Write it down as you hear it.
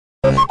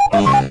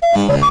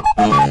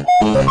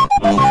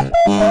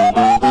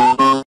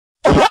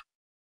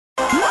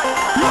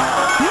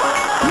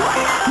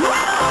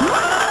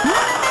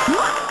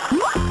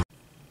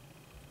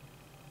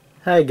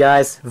Hi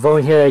guys,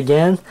 Vone here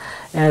again.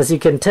 As you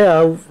can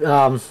tell,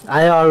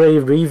 I already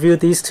reviewed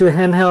these two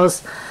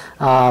handhelds,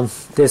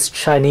 this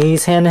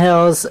Chinese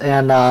handhelds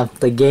and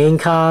the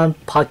GameCon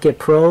Pocket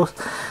Pro.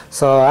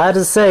 So I have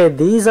to say,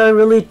 these are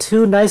really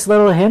two nice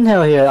little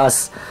handheld here,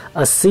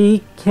 a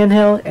C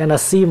handheld and a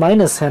C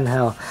minus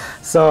handheld.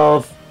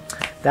 So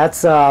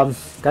that's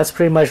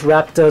pretty much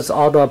wrapped up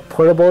all the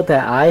portable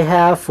that I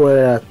have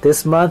for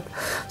this month.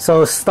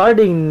 So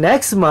starting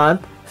next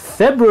month,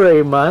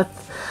 February month,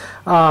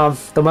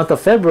 the month of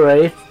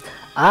February,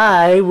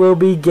 I will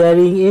be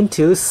getting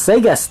into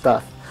Sega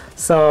stuff.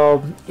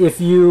 So if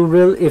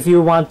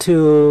you want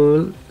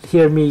to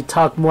hear me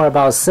talk more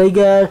about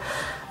Sega,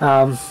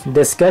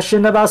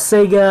 discussion about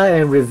Sega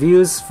and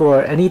reviews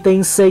for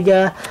anything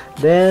Sega,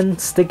 then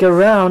stick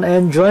around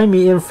and join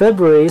me in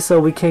February so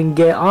we can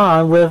get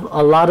on with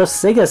a lot of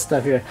Sega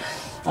stuff here.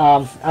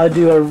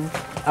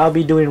 I'll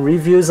be doing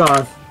reviews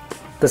on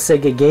the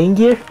Sega Game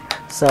Gear.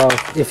 So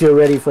if you're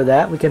ready for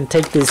that, we can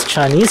take this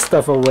Chinese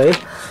stuff away.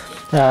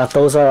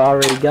 Those are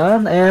already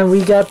gone, and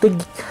we got the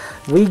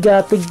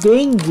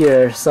Game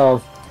Gear.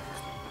 So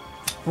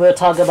we'll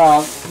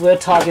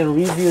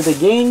review the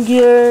Game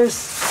Gears.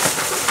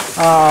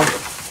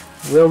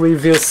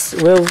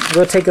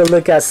 We'll take a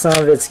look at some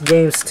of its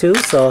games too.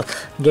 So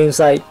games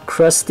like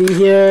Krusty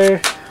here,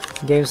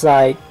 games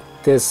like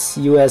this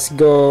US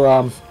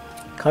Go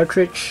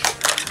cartridge,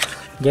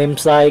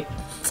 games like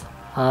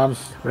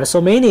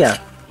WrestleMania,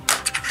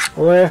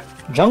 or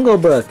Jungle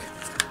Book,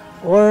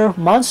 or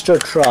Monster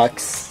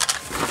Trucks,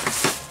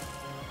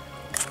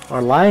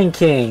 or Lion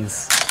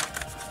Kings,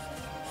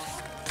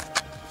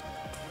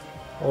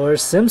 or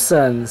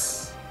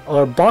Simpsons,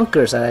 or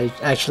Bonkers.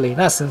 Actually,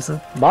 not Simpsons,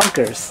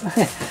 Bonkers.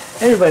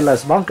 Everybody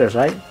loves Bonkers,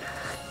 right?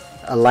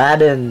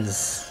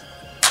 Aladdin's,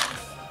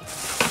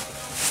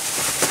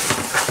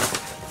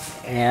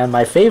 and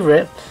my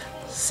favorite,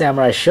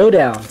 Samurai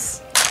Showdowns,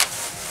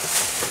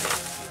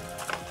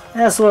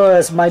 as well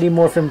as Mighty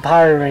Morphin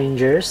Power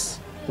Rangers.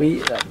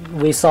 We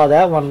saw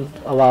that one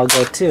a while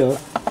ago too.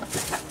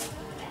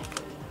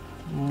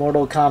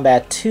 Mortal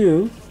Kombat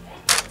 2,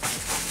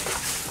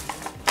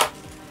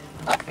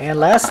 and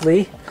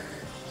lastly,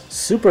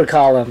 Super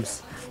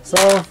Columns.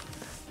 So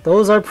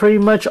those are pretty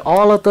much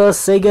all of the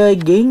Sega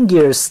Game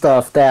Gear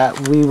stuff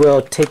that we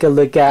will take a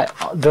look at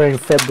during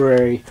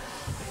February.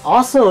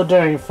 Also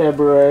during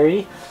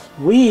February,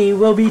 we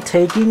will be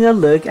taking a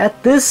look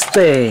at this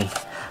thing.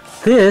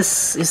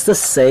 This is the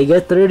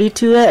Sega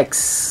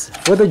 32X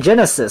for the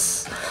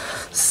Genesis.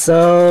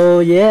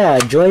 So yeah,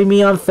 join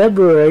me on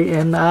February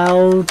and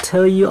I'll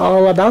tell you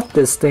all about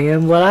this thing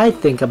and what I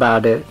think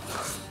about it,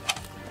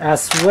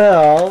 as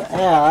well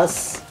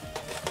as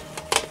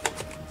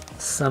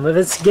some of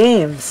its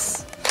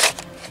games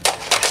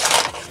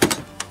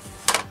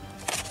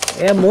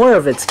and more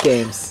of its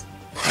games.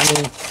 I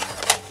mean,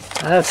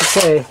 I have to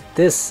say,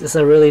 this is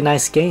a really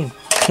nice game.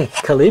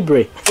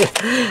 Calibri.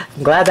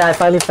 I'm glad that I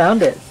finally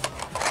found it.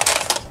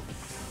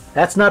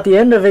 That's not the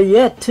end of it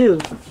yet too.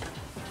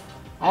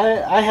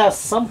 I have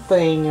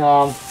something,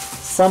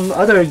 some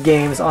other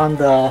games on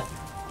the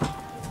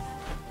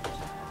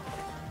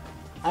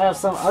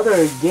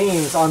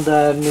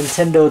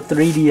Nintendo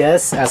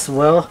 3DS as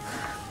well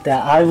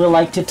that I would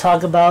like to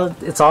talk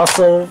about. It's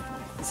also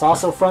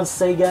from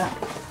Sega.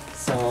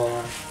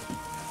 So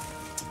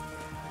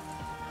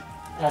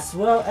as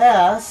well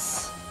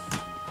as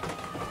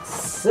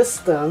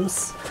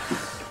systems,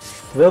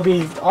 we'll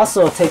be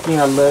also taking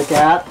a look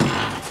at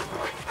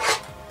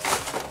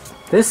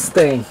this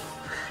thing.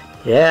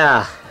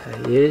 Yeah,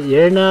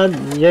 you're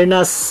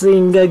not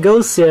seeing a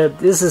ghost here.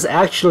 This is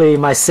actually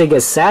my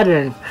Sega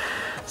Saturn.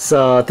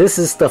 So this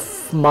is the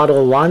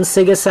Model 1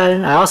 Sega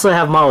Saturn. I also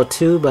have Model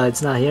 2, but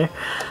it's not here.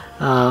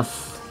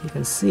 You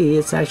can see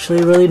it's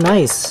actually really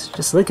nice.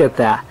 Just look at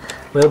that.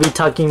 We'll be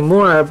talking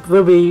more.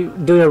 We'll be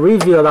doing a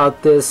review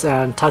about this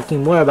and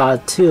talking more about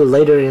it too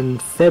later in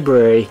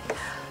February,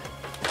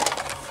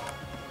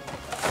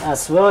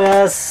 as well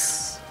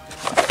as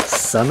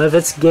some of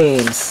its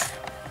games.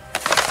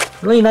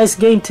 Really nice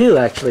game too,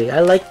 actually.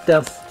 I like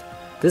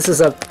this is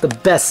the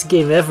best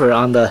game ever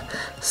on the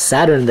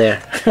Saturn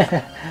there.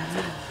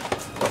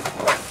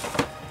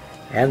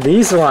 And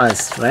these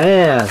ones,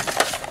 man,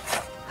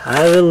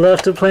 I would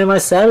love to play my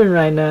Saturn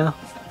right now.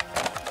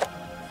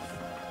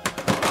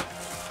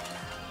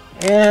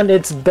 And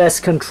its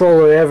best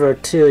controller ever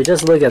too.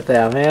 Just look at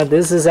that, man.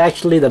 This is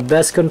actually the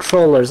best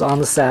controllers on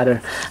the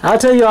Saturn. I'll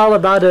tell you all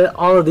about it,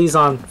 all of these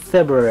on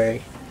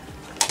February.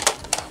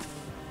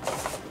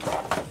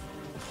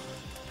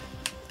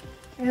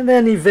 And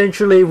then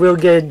eventually we'll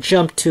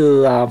jump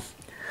to the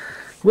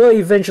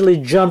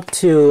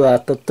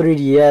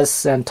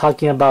 3DS and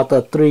talking about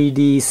the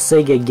 3D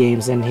Sega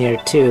games in here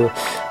too.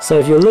 So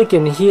if you look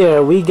in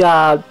here, we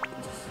got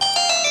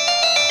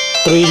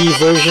 3D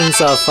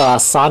versions of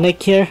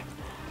Sonic here.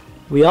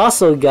 We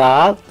also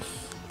got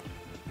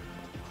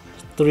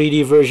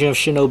 3D version of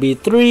Shinobi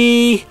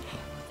 3,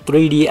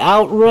 3D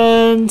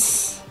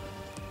Outruns,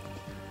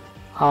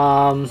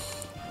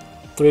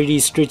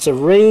 3D Streets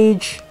of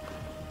Rage,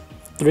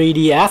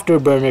 3D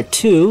Afterburner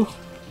 2,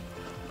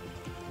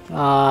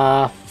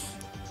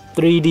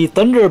 3D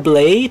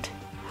Thunderblade,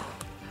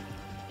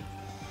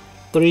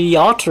 3D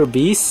Alter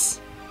Beast.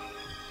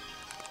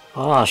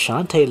 Oh,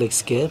 Shantae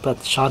looks good, but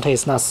Shantae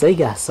is not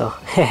Sega, so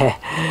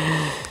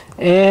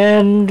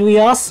and we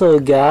also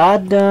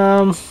got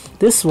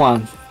this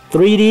one,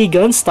 3D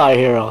Gunstar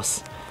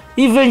Heroes.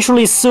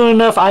 Eventually, soon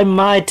enough, I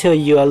might tell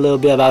you a little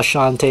bit about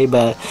Shantae,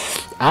 but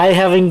I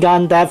haven't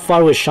gotten that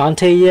far with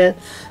Shantae yet.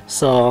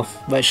 So,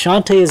 but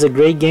Shantae is a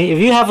great game.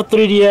 If you have a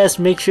 3DS,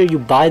 make sure you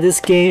buy this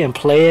game and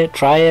play it,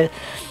 try it.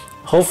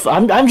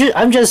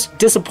 I'm just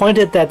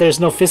disappointed that there's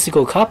no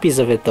physical copies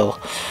of it though.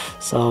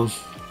 So,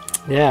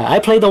 yeah, I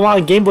played the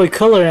one on Game Boy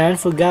Color and I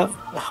forgot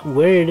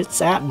where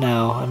it's at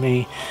now. I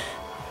mean,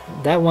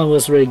 that one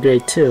was really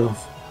great too.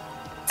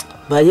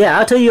 But yeah,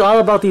 I'll tell you all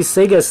about these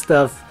Sega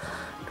stuff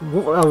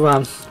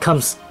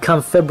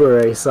come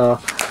February.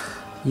 So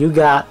you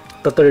got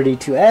the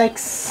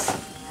 32X,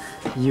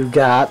 you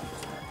got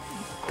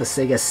the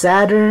Sega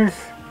Saturn,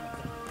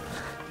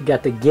 you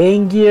got the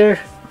Game Gear,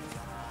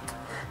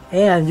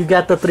 and you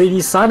got the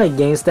 3D Sonic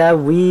games that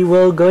we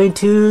will going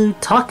to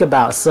talk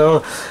about. So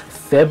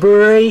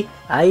February,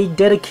 I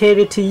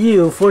dedicated to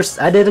you for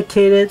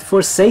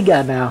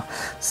Sega now.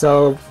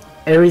 So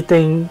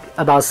everything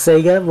about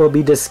Sega will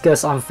be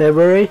discussed on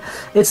February.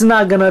 It's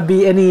not gonna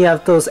be any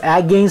of those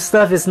AtGames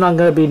stuff. It's not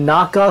gonna be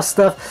knockoff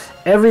stuff.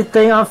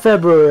 Everything on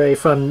February,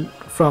 from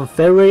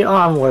February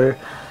onward,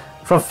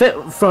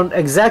 from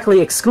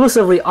exactly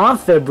exclusively on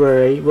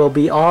February, will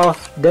be all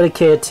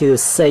dedicated to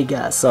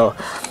Sega. So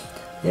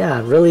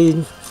yeah,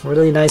 really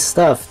nice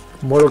stuff.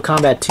 Mortal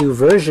Kombat 2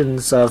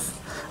 versions of,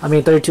 I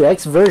mean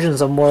 32X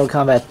versions of Mortal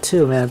Kombat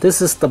 2, man.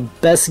 This is the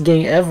best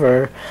game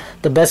ever,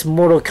 the best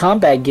Mortal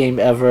Kombat game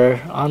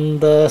ever on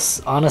a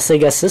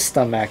Sega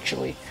system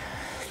actually.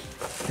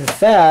 In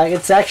fact,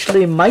 it's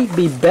actually might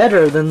be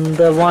better than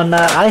the one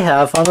that I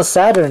have on the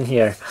Saturn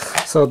here.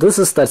 So this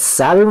is the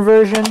Saturn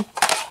version.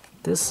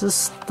 This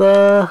is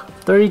the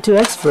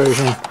 32X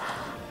version.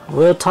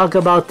 We'll talk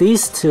about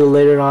these two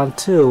later on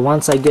too,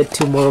 once I get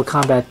to Mortal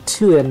Kombat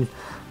 2 in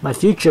my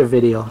future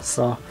video.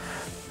 So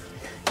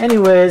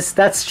anyways,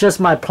 that's just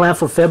my plan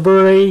for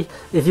February.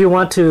 If you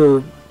want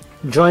to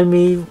join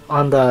me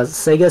on the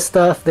Sega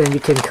stuff, then you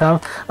can come.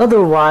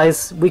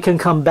 Otherwise, we can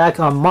come back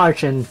on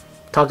March and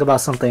talk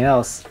about something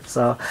else.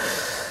 So,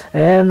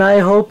 and I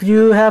hope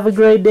you have a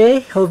great day.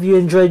 Hope you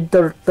enjoyed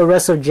the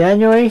rest of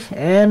January,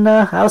 and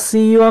I'll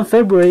see you on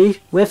February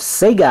with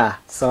Sega.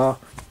 So,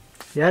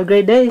 you have a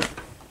great day.